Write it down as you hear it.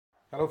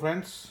Hello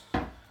friends,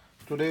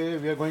 today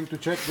we are going to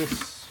check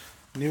this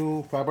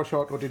new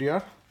FiberShot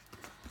OTDR.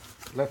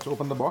 Let's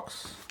open the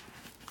box.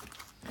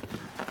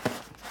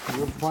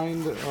 You'll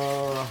find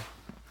a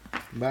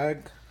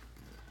bag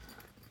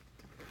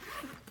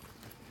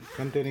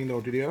containing the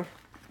OTDR.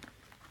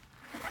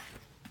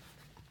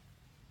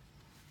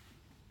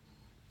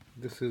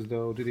 This is the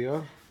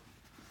OTDR.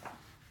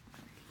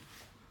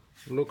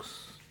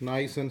 Looks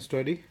nice and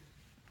sturdy,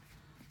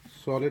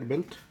 solid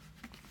built.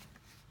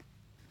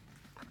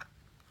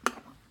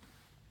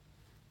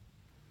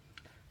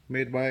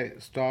 Made by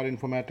Star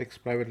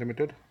Informatics Private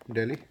Limited,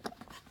 Delhi.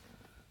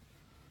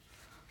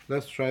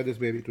 Let's try this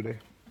baby today.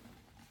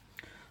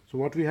 So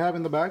what we have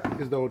in the bag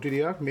is the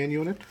OTDR main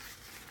unit.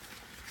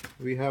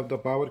 We have the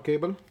power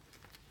cable.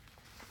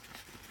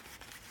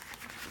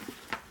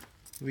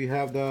 We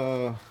have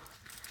the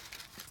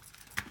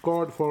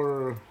cord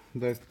for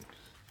the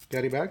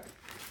carry bag.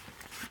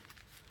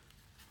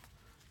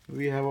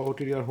 We have a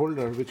OTDR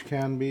holder which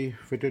can be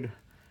fitted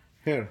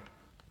here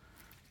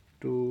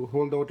to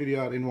hold the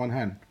OTDR in one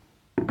hand.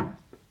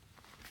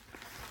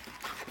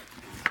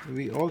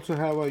 We also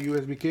have a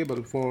USB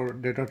cable for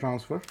data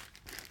transfer.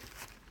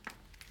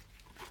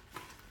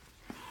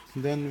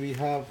 Then we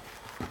have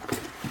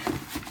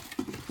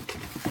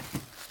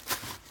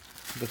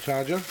the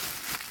charger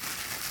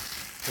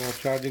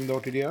for charging the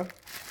OTDR.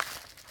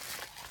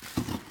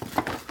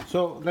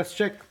 So let's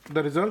check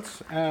the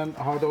results and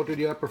how the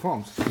OTDR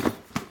performs.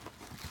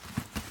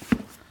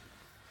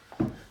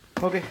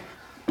 Okay,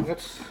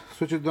 let's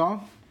switch it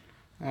on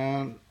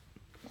and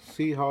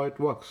see how it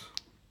works.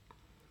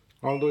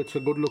 Although it's a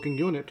good looking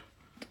unit,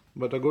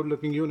 but a good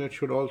looking unit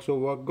should also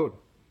work good.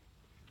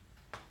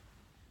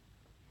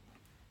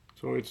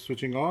 So it's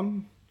switching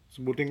on, it's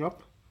booting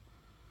up,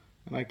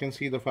 and I can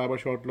see the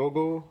FiberShot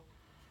logo,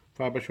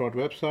 FiberShot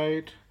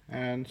website,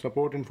 and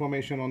support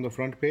information on the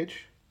front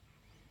page.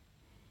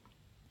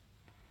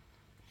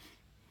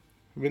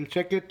 We'll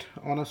check it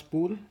on a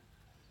spool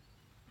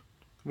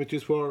which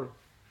is for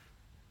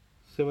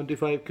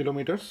 75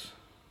 kilometers.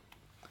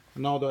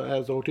 Now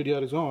as the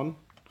OTDR is on,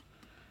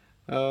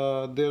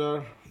 there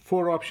are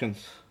four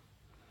options.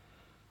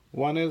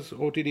 One is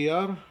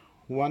OTDR,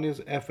 one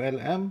is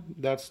FLM,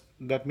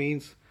 that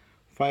means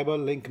fiber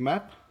link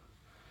map,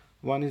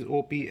 one is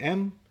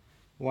OPM,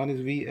 one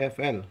is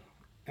VFL,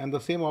 and the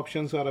same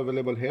options are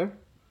available here.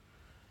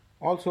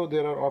 Also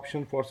there are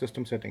options for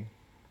system setting.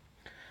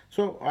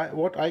 So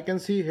what I can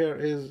see here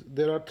is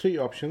there are three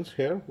options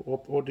here: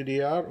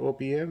 OTDR,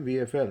 OPM,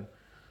 VFL.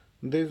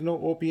 There is no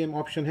OPM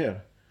option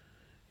here.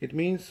 It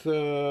means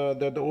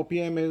that the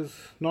OPM is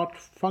not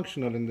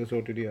functional in this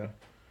OTDR.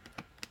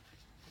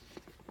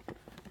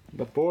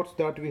 The ports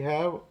that we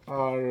have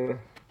are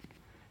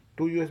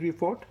two USB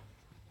ports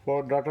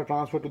for data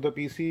transfer to the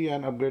PC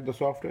and upgrade the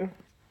software,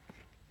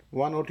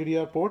 one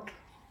OTDR port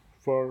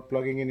for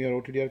plugging in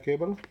your OTDR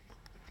cable.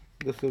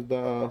 This is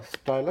the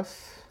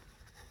stylus.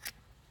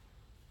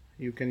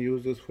 You can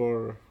use this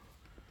for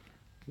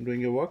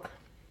doing your work.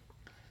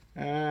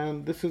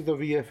 And this is the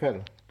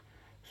VFL.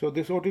 So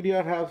this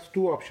OTDR has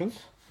two options.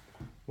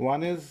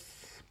 One is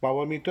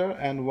power meter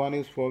and one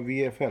is for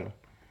VFL.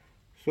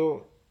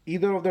 So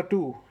either of the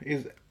two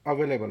is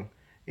available.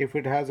 If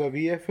it has a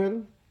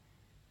VFL,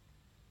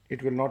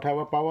 it will not have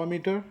a power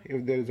meter.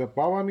 If there is a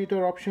power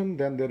meter option,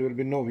 then there will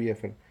be no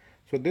VFL.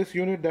 So this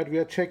unit that we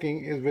are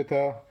checking is with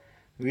a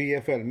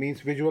VFL,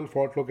 means visual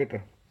fault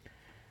locator.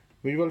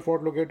 Visual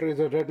fault locator is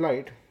a red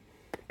light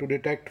to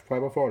detect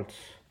fiber faults.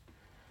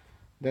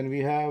 Then we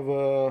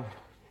have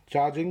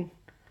charging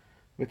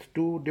with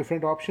two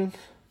different options.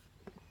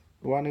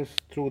 One is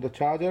through the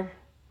charger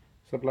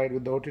supplied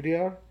with the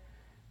OTDR,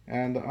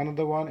 and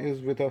another one is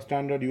with a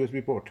standard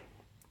USB port.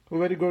 A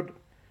very good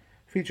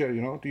feature,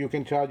 you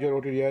can charge your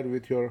OTDR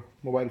with your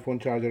mobile phone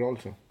charger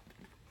also.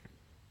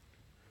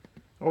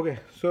 Okay,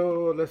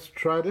 so let's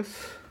try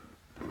this.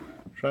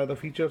 Try the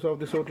features of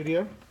this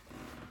OTDR.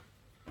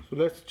 So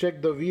let's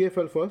check the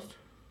VFL first.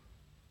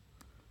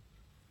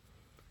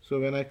 So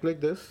when I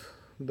click this,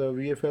 the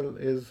VFL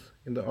is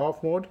in the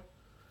off mode.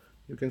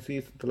 You can see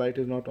the light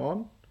is not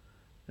on,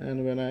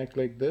 and when I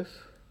click this,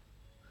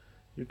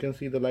 you can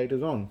see the light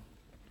is on.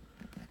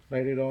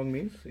 Light is on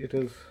means it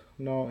is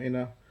now in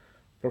a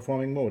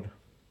performing mode.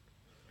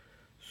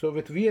 So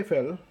with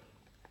VFL,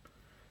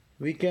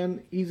 we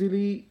can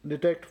easily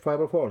detect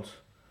fiber faults.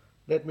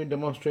 Let me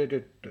demonstrate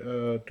it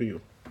to you.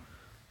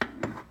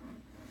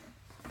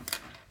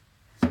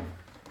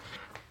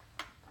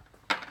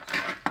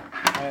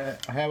 I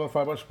have a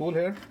fiber spool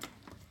here.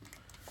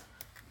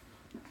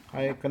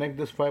 I connect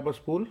this fiber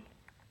spool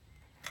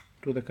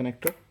to the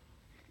connector,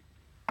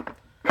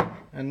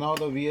 and now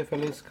the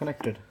VFL is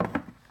connected.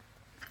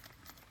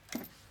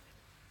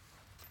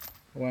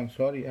 Oh, I'm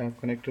sorry, I have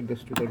connected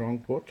this to the wrong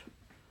port.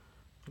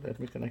 Let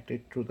me connect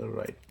it to the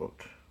right port.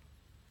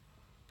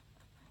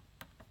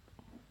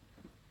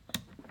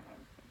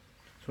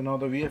 So now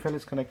the VFL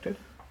is connected.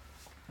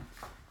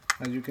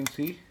 As you can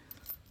see,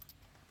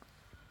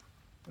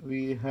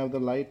 we have the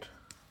light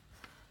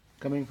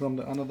coming from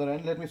the another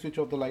end. Let me switch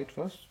off the light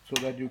first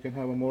so that you can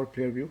have a more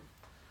clear view.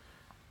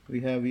 We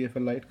have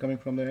VFL light coming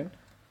from the end.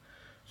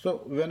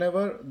 So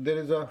whenever there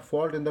is a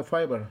fault in the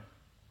fiber,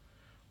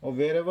 or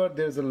wherever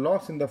there is a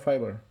loss in the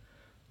fiber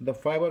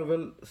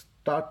will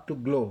start to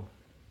glow.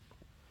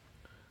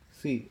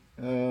 See,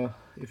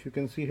 if you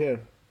can see here,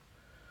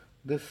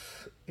 this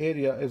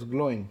area is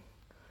glowing.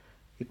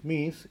 It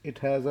means it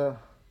has a,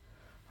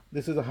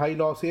 this is a high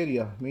loss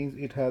area, means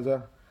it has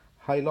a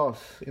high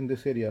loss in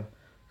this area.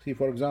 See,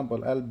 for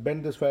example, I'll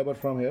bend this fiber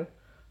from here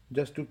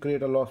just to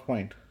create a loss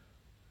point,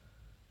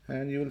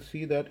 and you will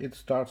see that it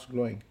starts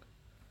glowing.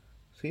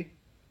 See?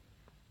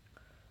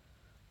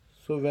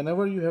 So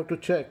whenever you have to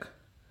check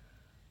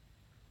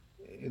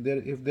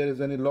if there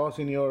is any loss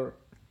in your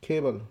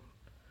cable,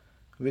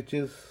 which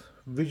is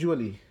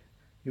visually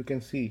you can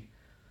see.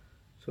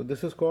 So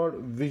this is called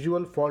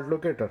visual fault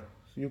locator.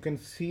 So you can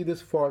see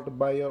this fault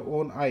by your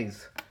own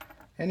eyes.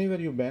 Anywhere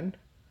you bend,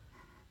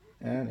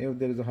 and if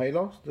there is a high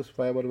loss, this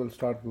fiber will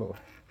start glow.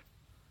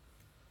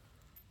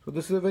 So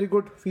this is a very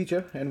good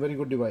feature and very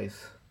good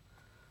device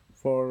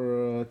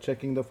for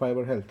checking the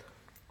fiber health.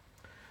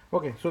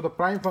 Okay, so the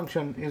prime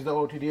function is the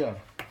OTDR.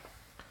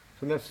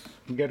 So let's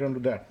get onto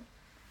that.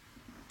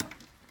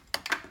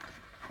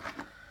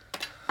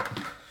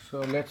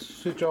 So let's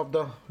switch off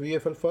the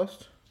VFL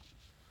first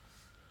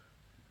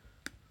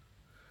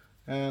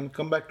and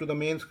come back to the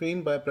main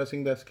screen by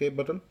pressing the escape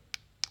button.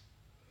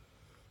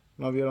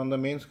 Now we are on the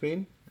main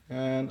screen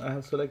and I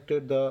have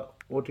selected the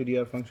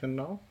OTDR function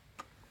now.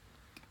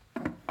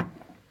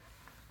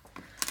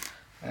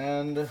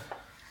 And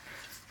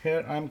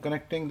here I am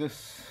connecting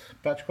this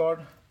patch cord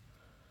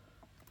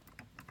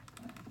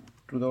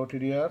to the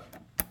OTDR.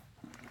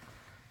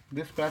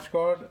 This patch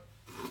cord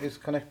is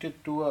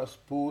connected to a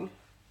spool,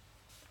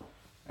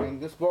 and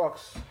this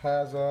box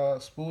has a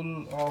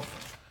spool of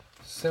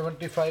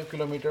 75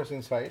 kilometers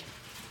inside,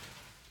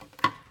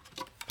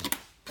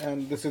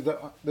 and this is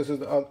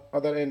the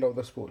other end of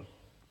the spool.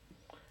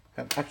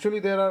 And actually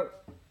there are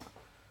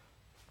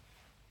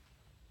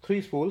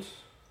 3 spools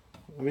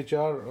which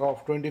are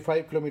of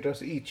 25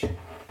 kilometers each.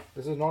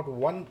 This is not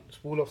one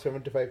spool of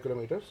 75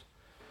 kilometers.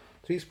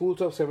 3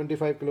 spools of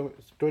 25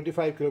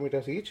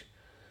 kilometers each,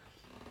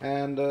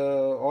 and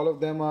all of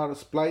them are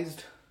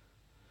spliced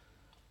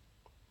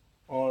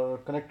or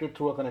connected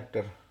through a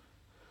connector.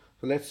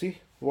 So let's see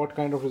what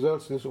kind of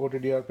results this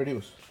OTDR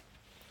produce.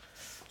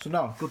 So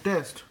now to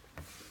test,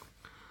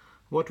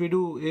 what we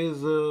do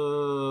is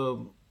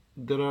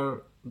there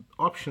are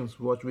options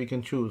what we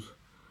can choose.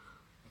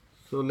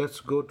 So let's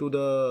go to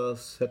the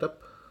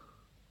setup.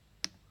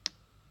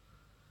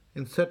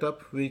 In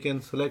setup we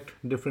can select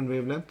different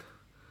wavelength,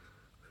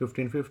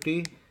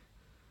 1550,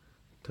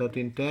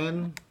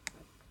 1310,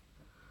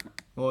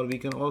 or we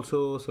can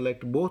also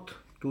select both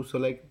to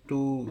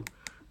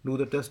do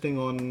the testing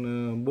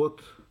on both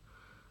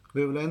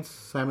wavelengths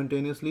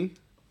simultaneously.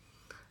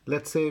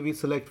 Let's say we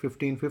select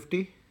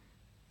 1550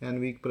 and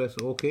we press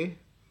OK.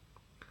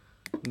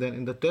 Then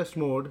in the test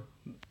mode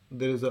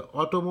there is a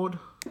auto mode,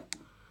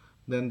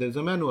 then there is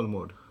a manual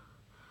mode.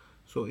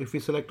 So if we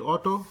select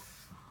auto,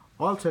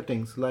 all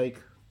settings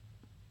like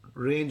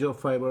range of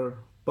fiber,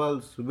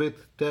 pulse,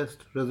 width,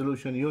 test,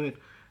 resolution, unit,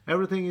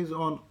 everything is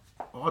on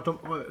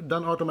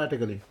done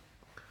automatically.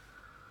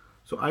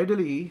 So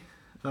ideally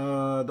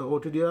the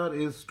OTDR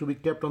is to be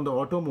kept on the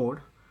auto mode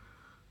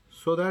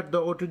so that the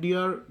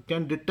OTDR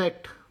can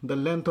detect the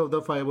length of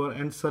the fiber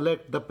and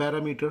select the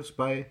parameters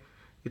by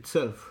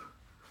itself.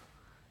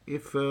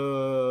 If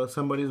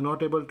somebody is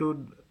not able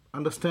to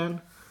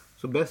understand,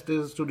 so best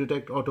is to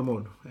detect auto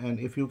mode. And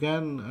if you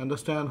can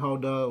understand how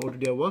the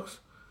OTDR works,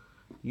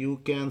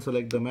 you can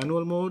select the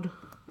manual mode,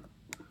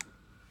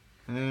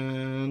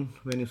 and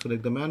when you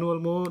select the manual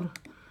mode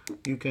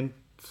you can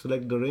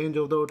select the range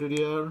of the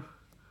OTDR,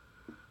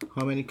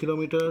 how many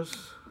kilometers.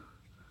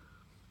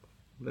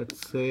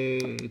 Let's say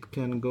it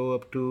can go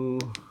up to,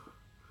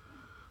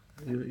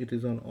 it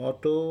is on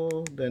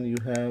auto, then you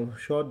have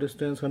short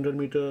distance 100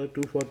 meter,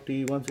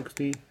 240,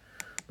 160,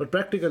 but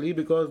practically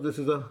because this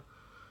is a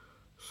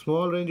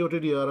small range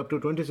OTDR up to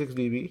 26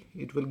 dB,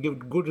 it will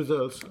give good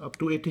results up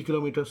to 80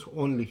 kilometers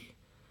only.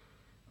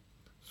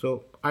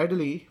 So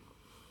ideally,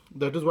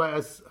 that is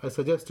why I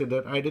suggested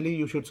that ideally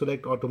you should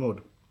select auto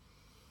mode.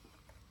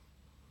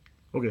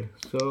 Okay,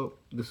 so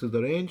this is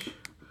the range,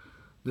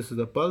 this is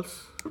the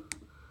pulse.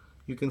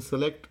 You can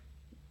select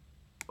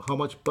how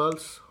much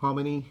pulse, how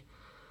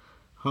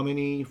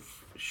many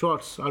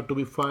shots are to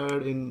be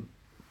fired in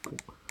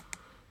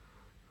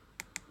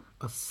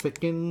a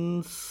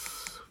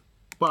second's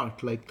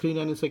part, like 3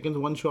 nanoseconds,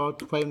 1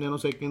 shot, 5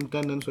 nanoseconds,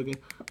 10 nanoseconds.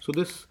 So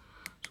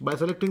by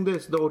selecting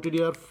this, the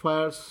OTDR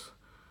fires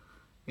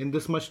in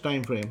this much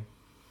time frame.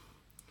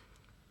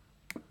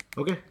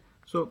 Okay,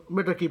 so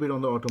better keep it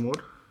on the auto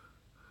mode.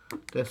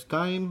 Test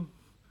time.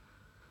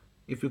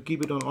 If you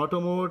keep it on auto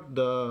mode,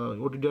 the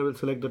OTDR will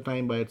select the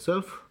time by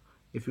itself.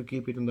 If you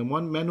keep it in the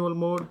manual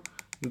mode,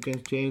 you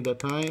can change the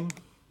time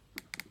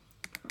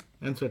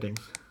and settings.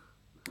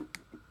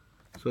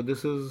 So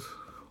this is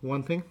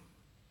one thing.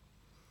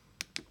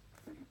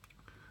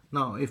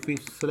 Now if we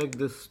select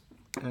this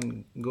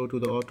and go to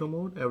the auto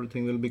mode,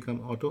 everything will become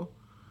auto.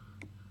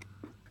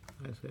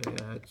 I say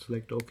I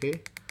select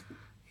OK.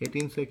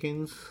 18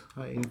 seconds,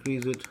 I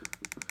increase it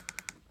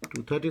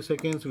to 30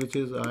 seconds, which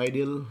is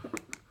ideal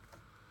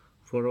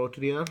for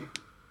OTDR.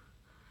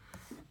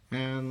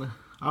 And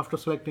after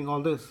selecting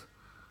all this,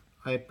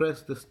 I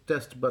press this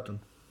test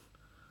button.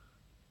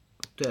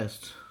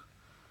 Test.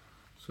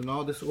 So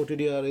now this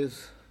OTDR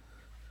is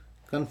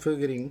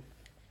configuring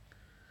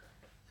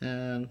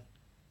and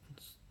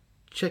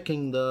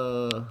checking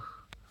the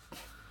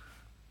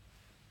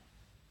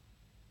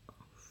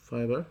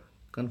fiber,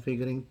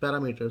 configuring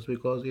parameters,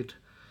 because it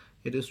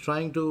is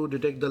trying to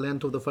detect the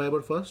length of the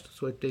fiber first,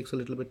 so it takes a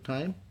little bit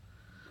time.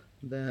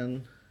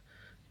 Then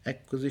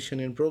acquisition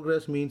in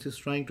progress means it's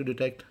trying to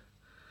detect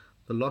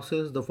the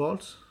losses, the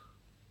faults,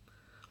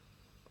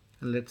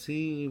 and let's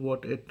see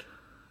what it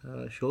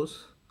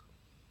shows.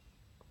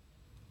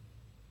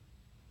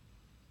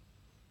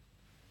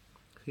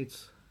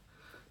 It's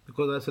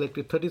because I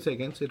selected 30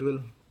 seconds, it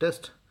will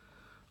test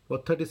for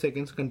 30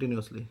 seconds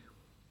continuously.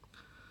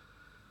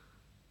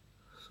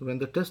 So when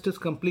the test is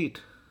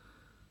complete,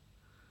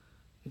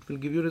 it will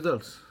give you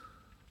results.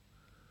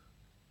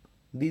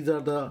 These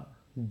are the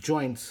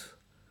joints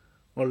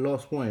or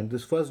loss point.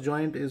 This first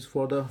joint is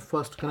for the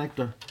first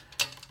connector,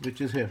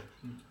 which is here.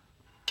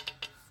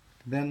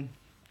 Then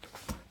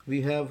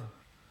we have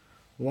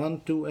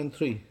 1, 2 and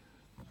 3,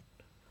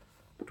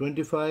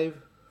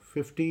 25,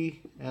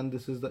 50, and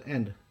this is the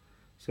end,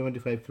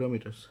 75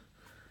 kilometers.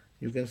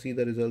 You can see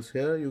the results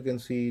here. You can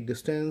see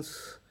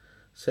distance,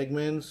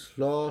 segments,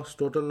 loss,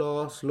 total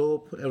loss,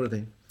 slope,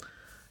 everything.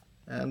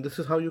 And this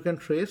is how you can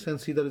trace and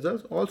see the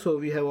results. Also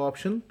we have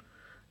option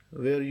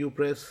where you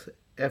press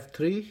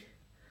F3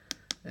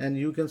 and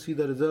you can see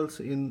the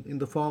results in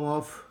the form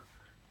of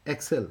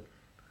Excel.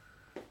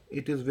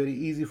 It is very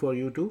easy for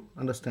you to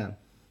understand.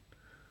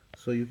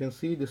 So you can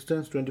see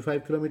distance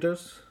 25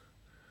 kilometers,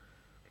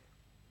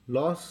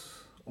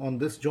 loss on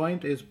this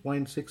joint is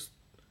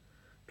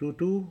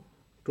 0.622,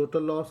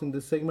 total loss in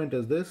this segment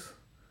is this,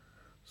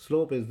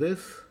 slope is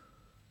this.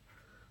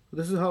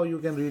 This is how you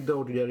can read the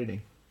OTDR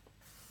reading.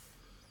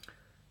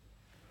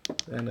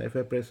 And if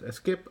I press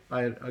escape,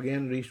 I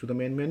again reach to the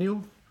main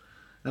menu,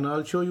 and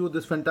I'll show you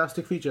this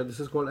fantastic feature. This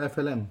is called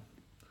FLM.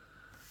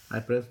 I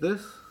press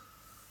this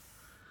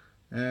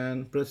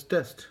and press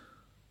test.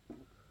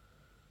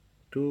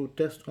 To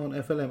test on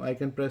FLM, I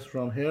can press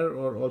from here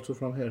or also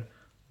from here.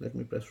 Let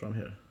me press from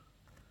here.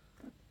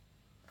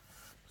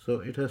 So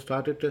it has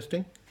started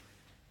testing,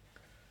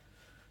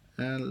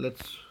 and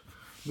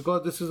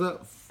because this is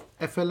a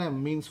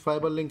FLM, means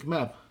fiber link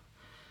map,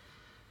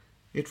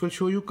 it will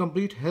show you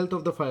complete health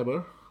of the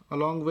fiber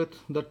along with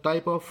the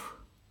type of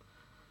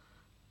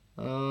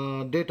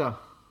data,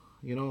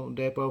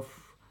 type of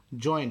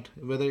joint,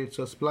 whether it's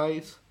a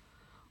splice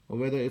or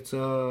whether it's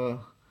a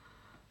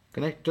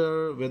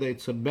connector, whether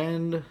it's a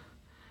bend.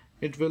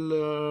 It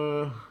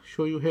will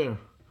show you here.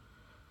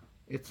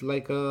 It's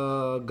like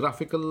a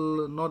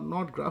graphical,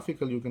 not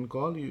graphical you can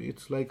call,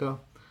 it's like a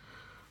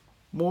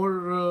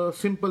more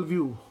simple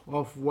view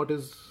of what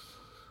is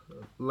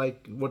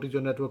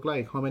your network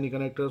like, how many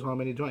connectors, how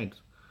many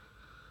joints.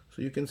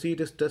 So you can see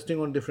it is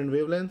testing on different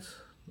wavelengths,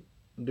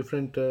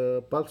 different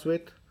pulse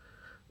width.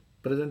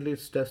 Presently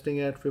it's testing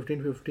at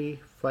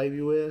 1550, 5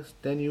 US,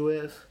 10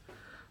 US.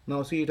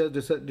 Now see, it has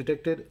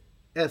detected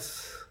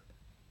S.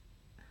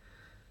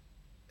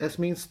 S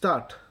means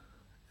start,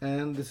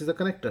 and this is a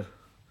connector.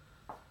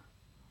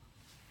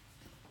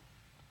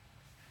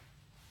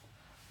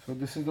 So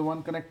this is the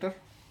one connector.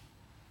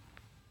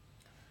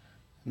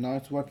 Now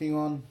it's working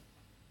on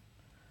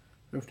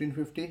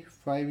 1550,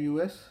 5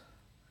 US,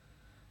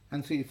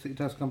 and see it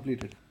has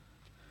completed.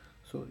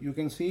 So you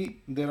can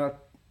see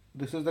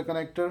this is the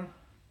connector,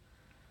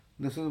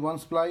 this is one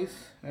splice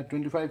at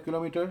 25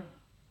 kilometer,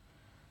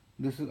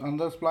 this is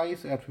another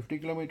splice at 50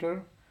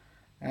 kilometer,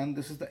 and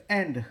this is the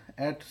end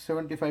at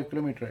 75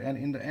 kilometer, and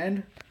in the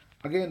end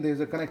again there is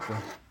a connector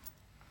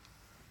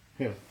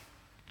here.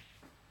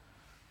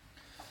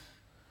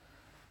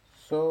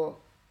 So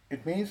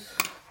it means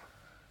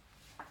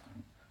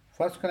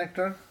first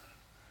connector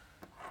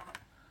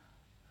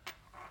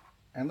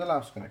and the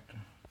last connector.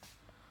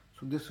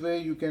 So this way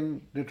you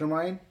can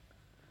determine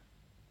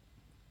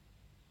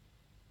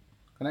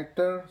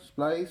connector,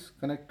 splice,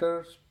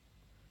 connector,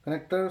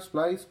 connector,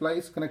 splice,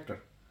 splice, connector.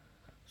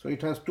 So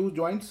it has two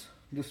joints.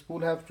 This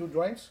spool has two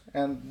joints,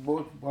 and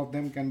both of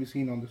them can be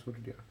seen on this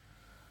OTDR.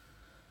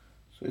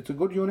 So it's a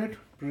good unit,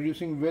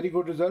 producing very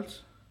good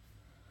results.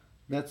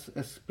 Let's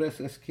press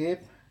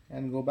escape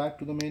and go back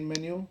to the main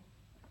menu,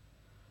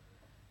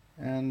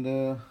 and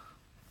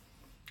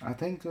I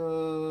think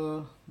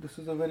this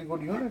is a very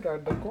good unit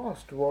at the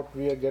cost what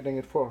we are getting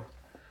it for.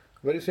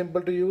 Very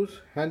simple to use,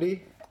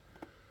 handy.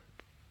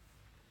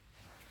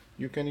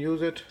 You can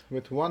use it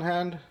with one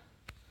hand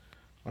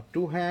or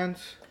two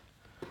hands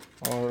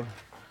or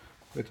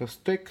with a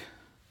stick,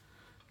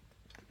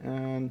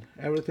 and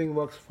everything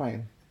works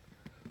fine.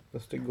 The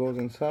stick goes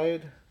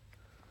inside,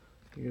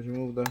 you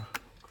remove the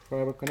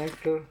fiber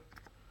connector,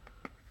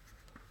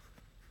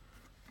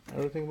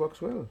 Everything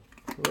works well.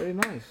 Very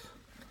nice.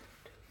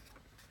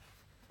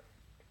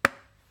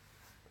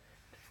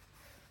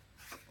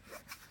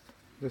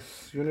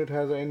 This unit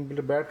has an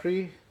inbuilt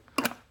battery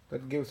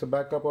that gives a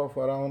backup of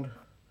around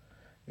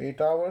 8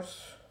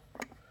 hours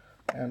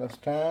and a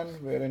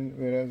stand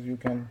whereas you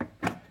can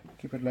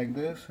keep it like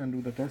this and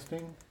do the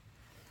testing.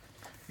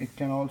 It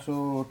can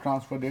also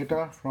transfer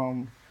data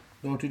from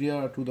the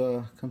OTDR to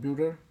the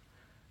computer.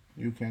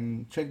 You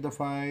can check the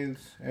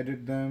files,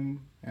 edit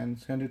them and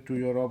send it to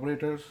your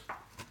operators.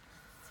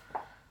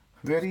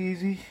 Very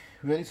easy,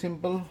 very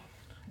simple,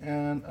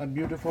 and a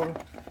beautiful,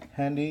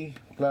 handy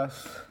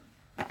plus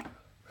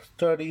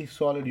sturdy,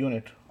 solid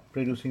unit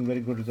producing very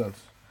good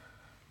results.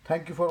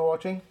 Thank you for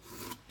watching.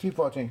 Keep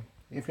watching.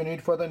 If you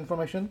need further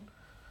information,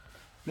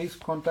 please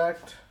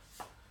contact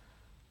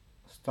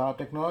Star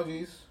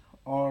Technologies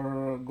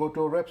or go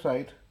to our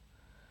website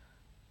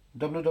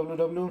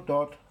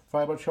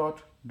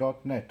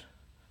www.fibershot.net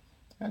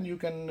and you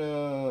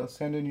can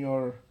send in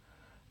your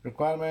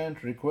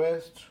requirement,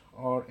 request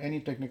or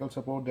any technical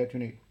support that you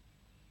need.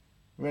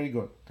 Very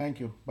good. Thank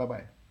you.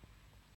 Bye-bye.